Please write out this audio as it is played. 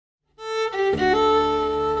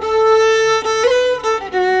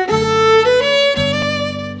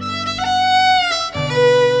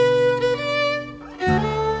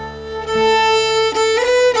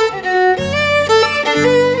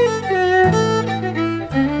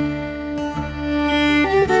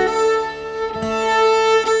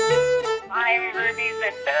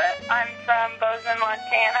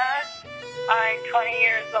I'm 20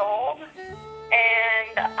 years old,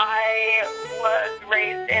 and I was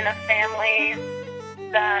raised in a family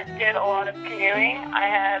that did a lot of canoeing. I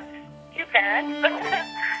have two parents, my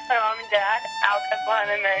mom and dad,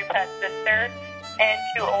 Aleks, and Mary's had sister, and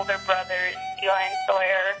two older brothers, Eli and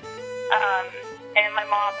Sawyer. And my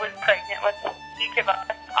mom was pregnant with each of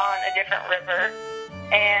us on a different river.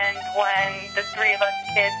 And when the three of us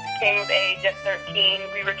kids came of age at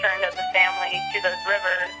 13, we returned as a family to those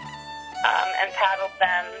rivers and paddled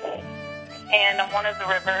them. And on one of the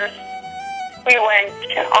rivers, we went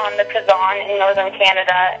on the Kazan in northern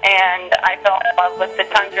Canada, and I fell in love with the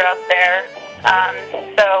tundra up there.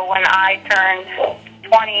 So when I turned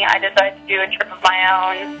 20, I decided to do a trip of my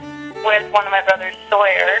own with one of my brothers,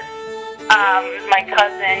 Sawyer, my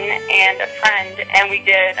cousin, and a friend, and we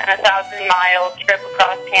did an 1,000-mile trip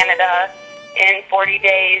across Canada in 40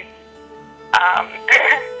 days.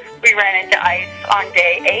 We ran into ice on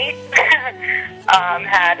day 8,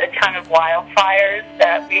 had a ton of wildfires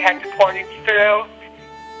that we had to portage through,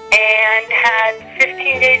 and had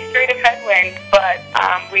 15 days straight of headwind, but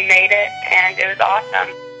we made it, and it was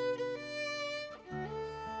awesome.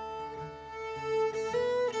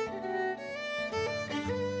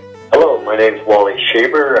 Hello, my name's Wally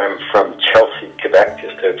Shaber. I'm from Chelsea, Quebec,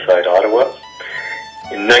 just outside Ottawa.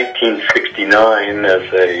 In 1969,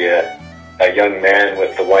 as a young man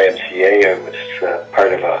with the YMCA, I was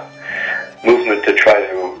part of a movement to try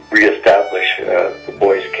to reestablish the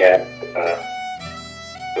boys' camp,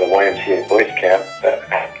 the YMCA boys' camp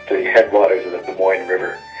at the headwaters of the Des Moines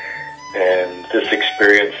River. And this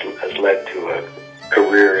experience has led to a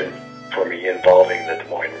career for me involving the Des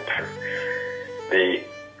Moines River. The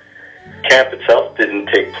camp itself didn't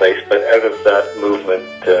take place, but out of that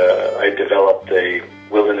movement, I developed a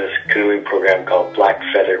wilderness canoeing program called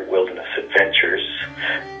Blackfeather Wilderness Adventures,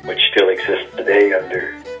 which still exists today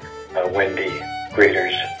under Wendy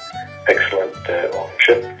Grader's excellent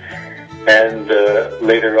ownership. And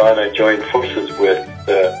later on, I joined forces with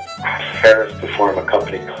Ferris to form a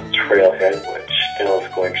company called Trailhead, which still is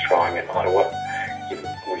going strong in Ottawa.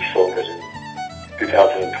 We sold it in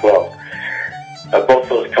 2012. Both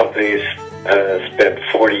those companies spent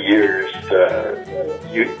 40 years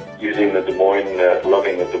using the Des Moines,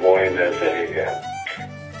 loving the Des Moines as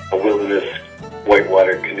a wilderness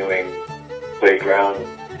whitewater canoeing playground.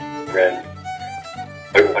 Ran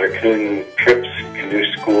whitewater canoeing trips, canoe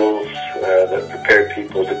schools that prepared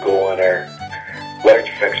people to go on our large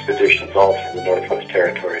expeditions all through the Northwest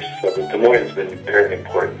Territories. So the Des Moines has been very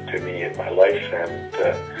important to me in my life, and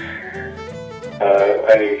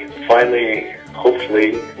I finally,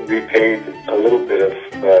 hopefully, repaid a little bit of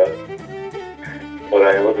what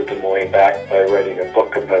I owe the Des Moines back by writing a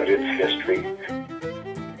book about its history.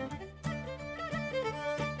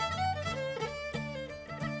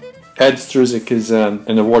 Ed Struzik is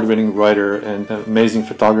an award-winning writer and an amazing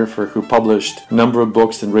photographer who published a number of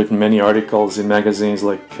books and written many articles in magazines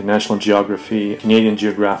like National Geography, Canadian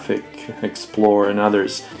Geographic, Explore, and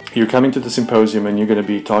others. You're coming to the symposium and you're going to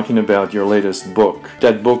be talking about your latest book.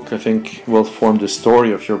 That book, I think, will form the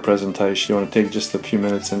story of your presentation. You want to take just a few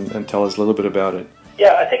minutes and tell us a little bit about it?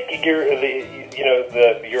 Yeah, I think your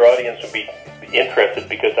audience would be interested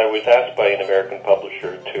because I was asked by an American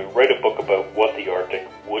publisher to write a book about what the Arctic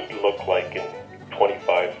would look like in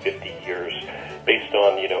 25, 50 years based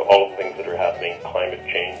on, all the things that are happening, climate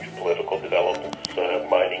change, political developments,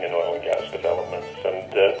 mining and oil and gas developments.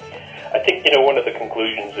 And I think, one of the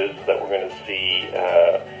conclusions is that we're going to see,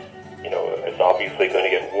 it's obviously going to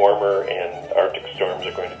get warmer and Arctic storms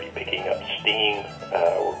are going to be picking up steam.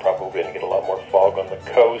 We're probably going to get a lot more fog on the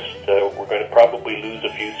coast. We're going to probably lose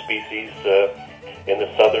a few species in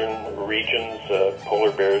the southern regions.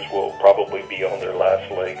 Polar bears will probably be on their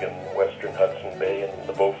last leg in western Hudson Bay and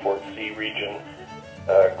the Beaufort Sea region.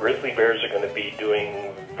 Grizzly bears are going to be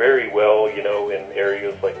doing very well, in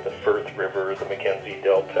areas like the Firth River, the Mackenzie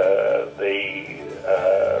Delta. They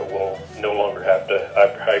will no longer have to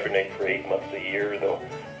hibernate for 8 months a year. They'll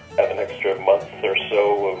have an extra month or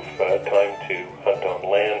so of time to hunt on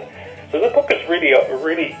land. So the book is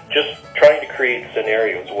really just trying to create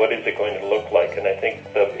scenarios. What is it going to look like? And I think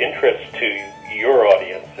of interest to your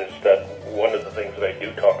audience is that one of the things that I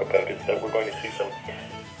do talk about is that we're going to see some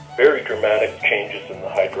very dramatic changes in the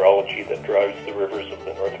hydrology that drives the rivers of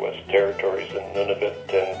the Northwest Territories and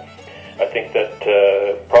Nunavut. And I think that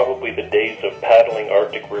probably the days of paddling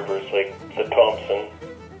Arctic rivers like the Thompson,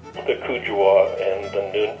 the Kujua, and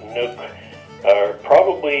the Nook are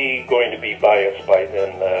probably going to be biased by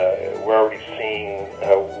then. We're already seeing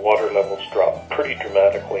water levels drop pretty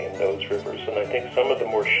dramatically in those rivers, and I think some of the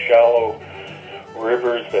more shallow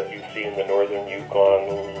rivers that you see in the northern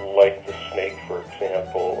Yukon, like the Snake, for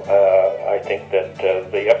example, I think that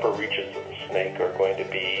the upper reaches of the Snake are going to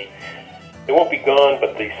be, it won't be gone,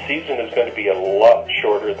 but the season is going to be a lot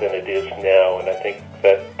shorter than it is now. And I think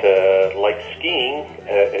that, like skiing,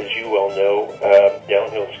 as you well know,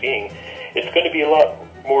 downhill skiing, it's going to be a lot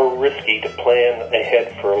more risky to plan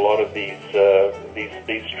ahead for a lot of these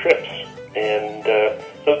trips. And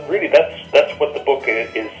so really that's what the book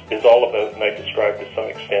is all about, and I described to some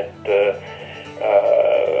extent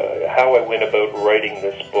how I went about writing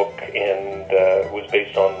this book, and it was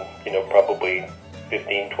based on, probably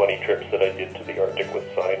 15, 20 trips that I did to the Arctic with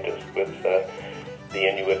scientists, with the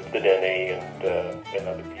Inuit, the Dene, and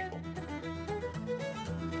other people.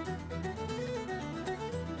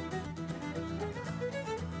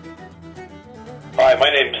 Hi, my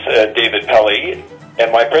name's David Pelly,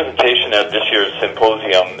 and my presentation at this year's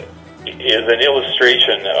symposium is an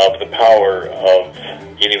illustration of the power of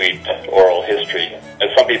Inuit oral history. As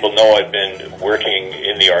some people know, I've been working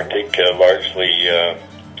in the Arctic, largely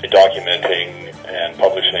documenting and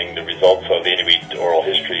publishing the results of the Inuit oral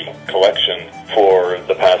history collection for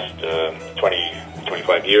the past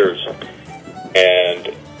 25 years. And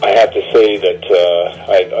I have to say that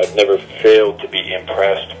I've never failed to be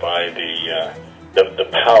impressed by the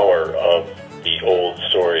power of the old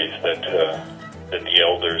stories that the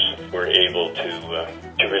elders were able to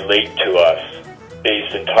relate to us,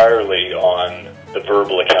 based entirely on the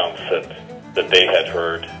verbal accounts that they had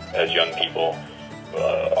heard as young people,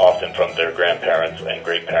 often from their grandparents and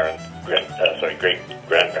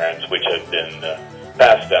great-grandparents, which had been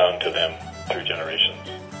passed down to them through generations.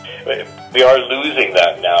 We are losing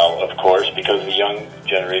that now, of course, because the young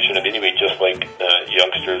generation of Inuit, just like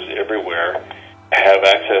youngsters everywhere, have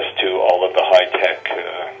access to all of the high-tech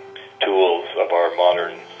tools of our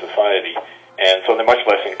modern society, and so they're much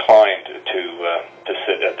less inclined to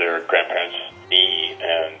sit at their grandparents' knee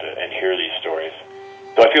and hear these stories.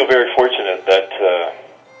 So I feel very fortunate that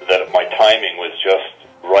my timing was just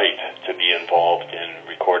right to be involved in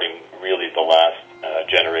recording really the last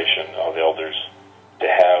generation of elders to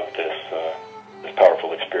have this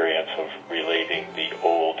powerful experience of relating the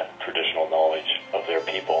old traditional knowledge of their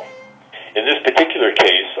people. In this particular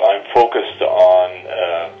case, I'm focused on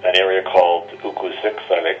an area called Gusev,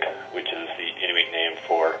 which is the Inuit name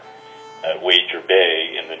for Wager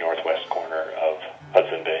Bay in the northwest corner of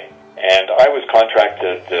Hudson Bay. And I was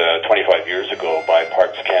contracted 25 years ago by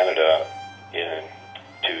Parks Canada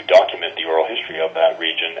to document the oral history of that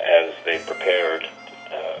region as they prepared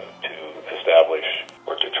to establish,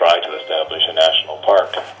 or to try to establish, a national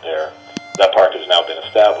park there. That park has now been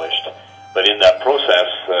established, but in that process,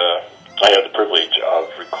 I had the privilege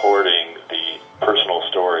of recording the personal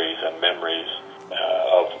stories and memories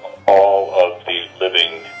of all of the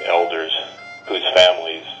living elders whose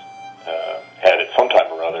families had at some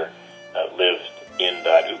time or other lived in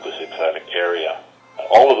that Gusev area.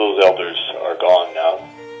 All of those elders are gone now,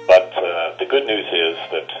 but the good news is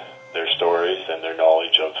that their stories and their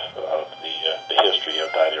knowledge of the history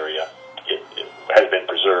of that area it has been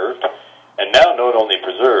preserved, and now not only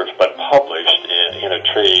preserved but published in a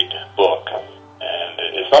trade book. And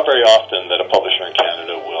it's not very often that a publisher in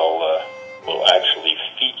Canada will actually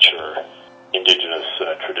feature Indigenous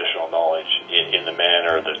traditional knowledge in the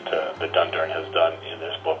manner that Dundurn has done in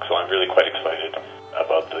this book. So I'm really quite excited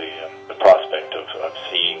about the prospect of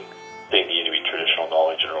seeing the Inuit traditional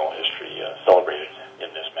knowledge and oral history celebrated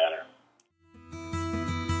in this manner.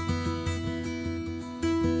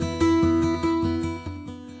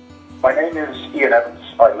 My name is Ian Evans.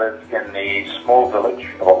 I live in the small village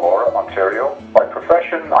of Aurora, Ontario. By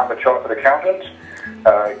profession, I'm a chartered accountant.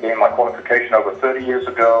 Gained my qualification over 30 years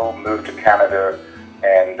ago, moved to Canada,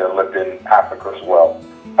 and lived in Africa as well.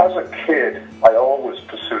 As a kid, I always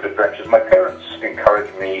pursued adventures. My parents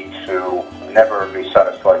encouraged me to never be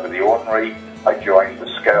satisfied with the ordinary. I joined the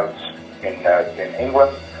Scouts in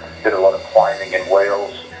England, did a lot of climbing in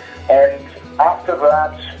Wales, and after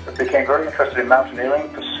that, I became very interested in mountaineering,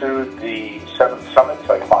 pursued the 7 summits.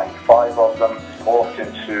 I climbed 5 of them, morphed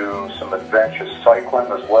into some adventurous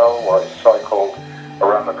cycling as well, where I cycled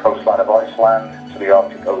around the coastline of Iceland to the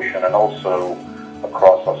Arctic Ocean and also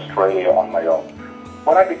across Australia on my own.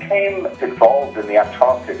 When I became involved in the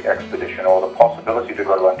Antarctic expedition, or the possibility to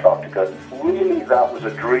go to Antarctica, really that was a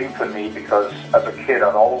dream for me because as a kid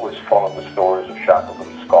I'd always followed the stories of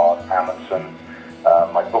Shackleton, Scott, Amundsen.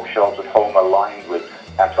 My bookshelves at home are lined with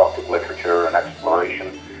Antarctic literature and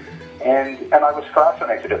exploration. And I was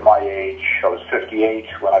fascinated at my age. I was 58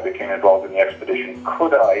 when I became involved in the expedition.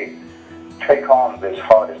 Could I take on this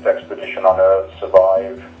hardest expedition on Earth,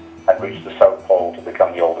 survive, and reach the South Pole to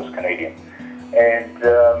become the oldest Canadian? And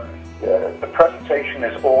the presentation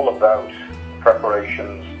is all about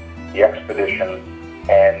preparations, the expedition,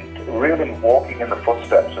 and really walking in the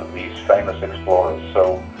footsteps of these famous explorers.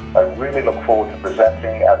 So I really look forward to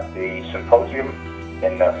presenting at the symposium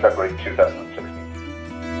in February 2006.